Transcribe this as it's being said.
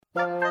你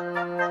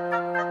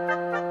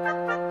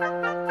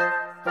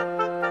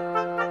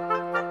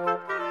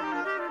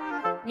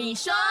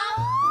说，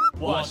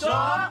我说，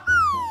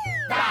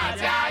大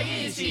家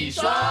一起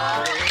说。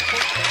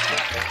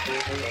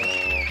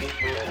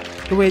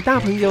各位大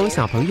朋友、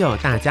小朋友，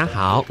大家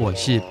好，我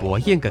是博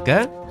彦哥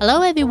哥。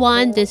Hello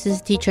everyone, this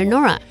is Teacher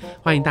Nora.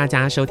 欢迎大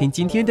家收听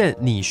今天的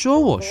你说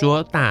我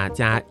说大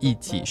家一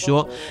起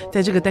说。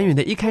在这个单元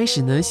的一开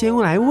始呢，先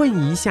来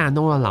问一下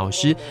Nora 老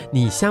师，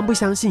你相不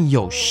相信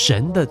有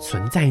神的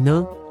存在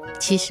呢？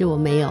其实我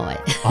没有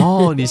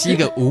哦，你是一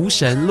个无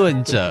神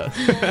论者。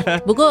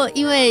不过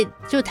因为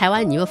就台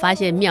湾你会发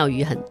现庙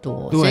宇很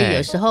多，所以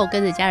有时候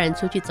跟着家人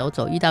出去走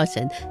走，遇到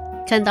神，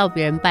看到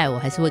别人拜，我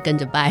还是会跟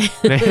着拜。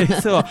没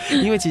错，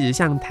因为其实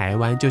像台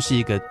湾就是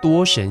一个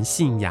多神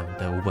信仰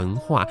的文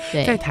化。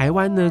在台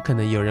湾呢，可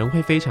能有人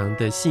会非常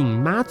的信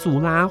妈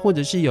祖啦，或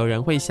者是有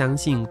人会相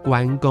信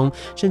关公，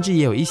甚至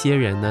也有一些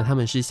人呢，他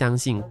们是相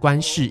信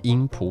观世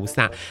音菩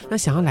萨。那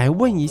想要来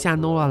问一下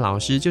Nora 老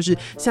师，就是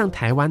像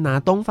台湾啊，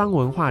东方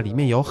文化里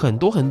面有很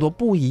多很多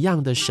不一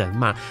样的神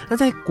嘛。那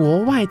在国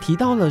外提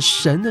到了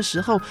神的时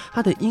候，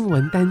它的英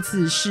文单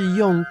字是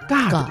用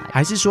God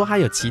还是说它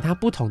有其他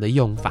不同的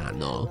用法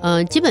呢？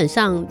基本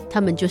上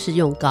他们就是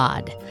用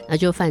God， 那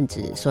就泛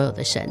指所有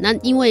的神。那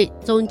因为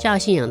宗教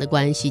信仰的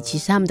关系，其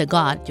实他们的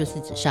God 就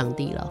是指上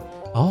帝了。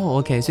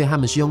OK， 所以他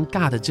们是用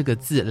God 这个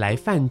字来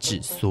泛指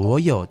所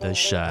有的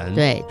神。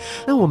对，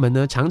那我们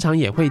呢常常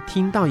也会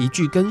听到一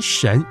句跟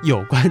神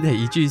有关的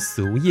一句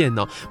俗谚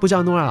哦，不知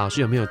道 Nora 老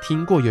师有没有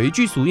听过？有一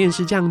句俗谚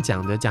是这样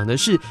讲的，讲的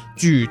是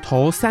举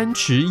头三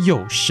尺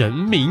有神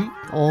明。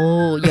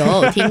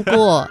有听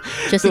过，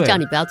就是叫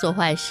你不要做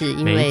坏事，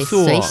因为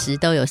随时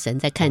都有神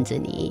在看着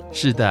你。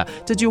是的，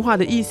这句话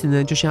的意思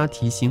呢，就是要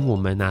提醒我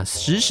们啊，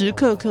时时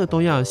刻刻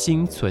都要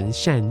心存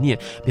善念，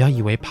不要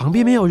以为旁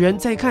边没有人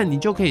在看，你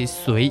就可以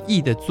随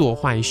意的做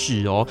坏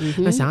事哦。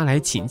那想要来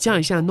请教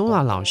一下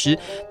Nora 老师，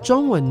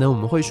中文呢我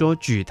们会说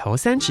举头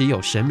三尺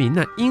有神明，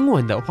那英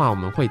文的话我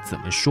们会怎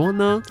么说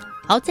呢？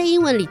好，在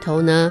英文里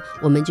头呢，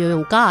我们就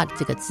用 God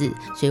这个字，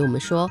所以我们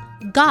说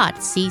God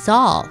sees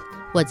all，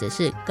 或者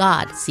是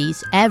God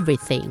sees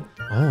everything。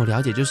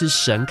了解，就是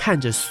神看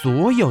着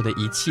所有的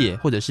一切，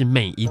或者是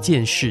每一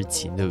件事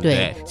情，对不对？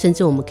对，甚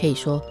至我们可以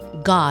说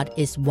God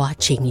is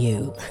watching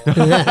you。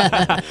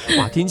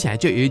 哇，听起来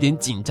就有一点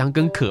紧张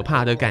跟可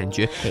怕的感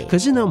觉。可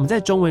是呢，我们在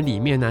中文里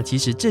面呢，其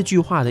实这句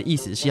话的意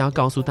思是要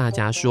告诉大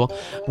家说，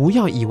不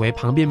要以为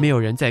旁边没有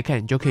人在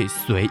看，你就可以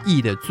随意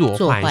的做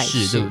坏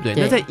事，对不对？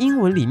那在英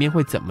文里面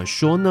会怎么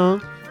说呢？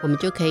我们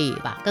就可以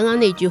把刚刚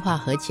那句话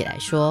合起来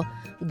说，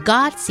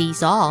 God sees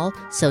all,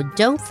 so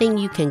don't think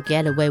you can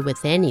get away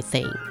with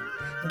anything.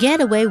 Get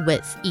away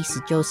with 意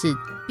思就是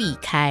避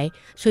开，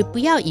所以不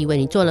要以为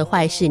你做了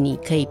坏事你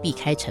可以避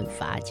开惩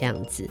罚这样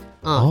子。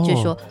就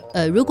是说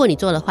如果你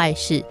做了坏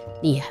事，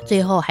你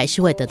最后还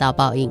是会得到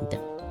报应的。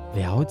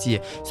了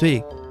解，所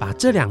以把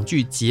这两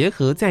句结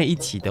合在一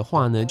起的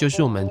话呢，就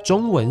是我们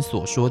中文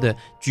所说的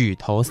举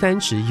头三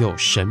尺有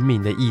神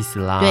明的意思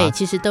啦。对，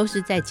其实都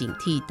是在警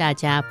惕大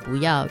家不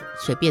要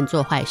随便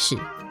做坏事。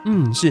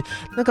是。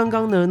那刚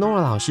刚呢 Nora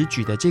老师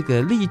举的这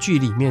个例句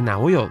里面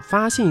我有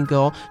发现一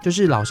个就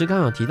是老师刚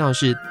刚有提到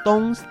是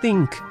don't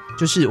think，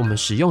 就是我们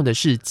使用的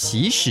是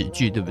祈使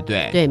句，对不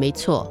对？对，没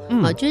错。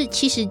就是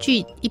祈使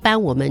句一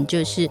般我们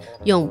就是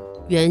用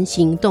原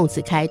形动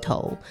词开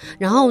头，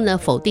然后呢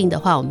否定的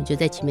话我们就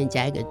在前面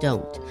加一个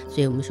don't，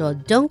 所以我们说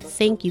don't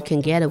think you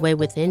can get away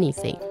with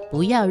anything，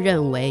 不要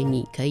认为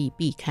你可以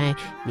避开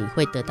你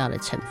会得到的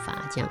惩罚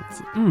这样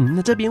子。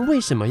那这边为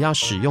什么要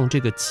使用这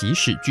个祈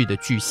使句的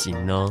句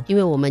型呢？因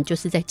为我们就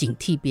是在警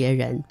惕别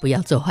人不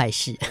要做坏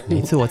事。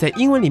没错，在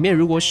英文里面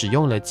如果使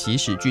用了祈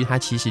使句，它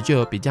其实就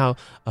有比较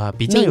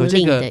有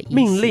这个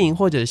命令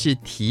或者是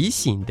提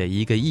醒的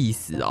一个意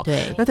思哦。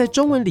对。那在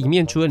中文里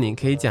面，除了你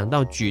可以讲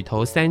到举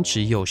头三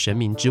尺有神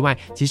明之外，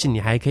其实你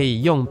还可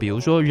以用比如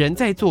说人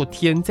在做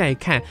天在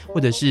看，或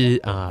者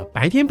是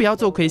白天不要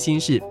做亏心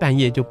事，半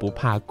夜就不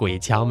怕鬼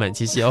敲门，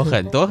其实有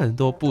很多很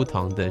多不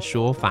同的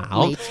说法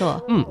哦。没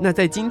错。那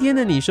在今天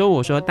的你说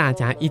我说大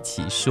家一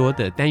起说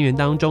的单元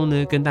当中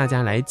呢，跟大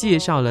家来介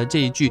绍了这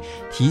一句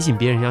提醒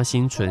别人要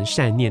心存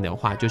善念的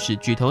话，就是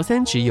举头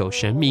三尺有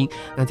神明。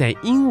那在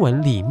英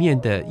文里面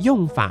的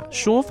用法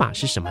说法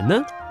是什么呢？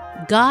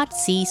 God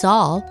sees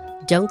all,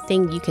 don't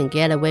think you can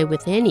get away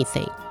with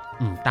anything。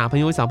大朋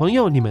友小朋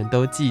友，你们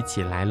都记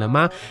起来了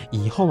吗？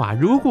以后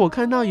如果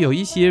看到有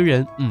一些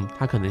人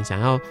他可能想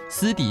要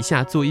私底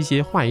下做一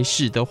些坏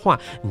事的话，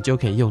你就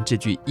可以用这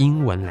句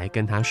英文来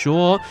跟他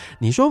说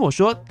你说我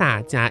说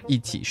大家一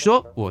起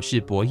说。我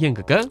是博彦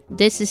哥哥，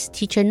 This is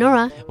Teacher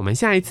Nora， 我们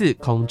下一次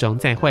空中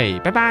再会，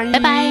拜拜，拜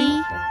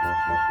拜。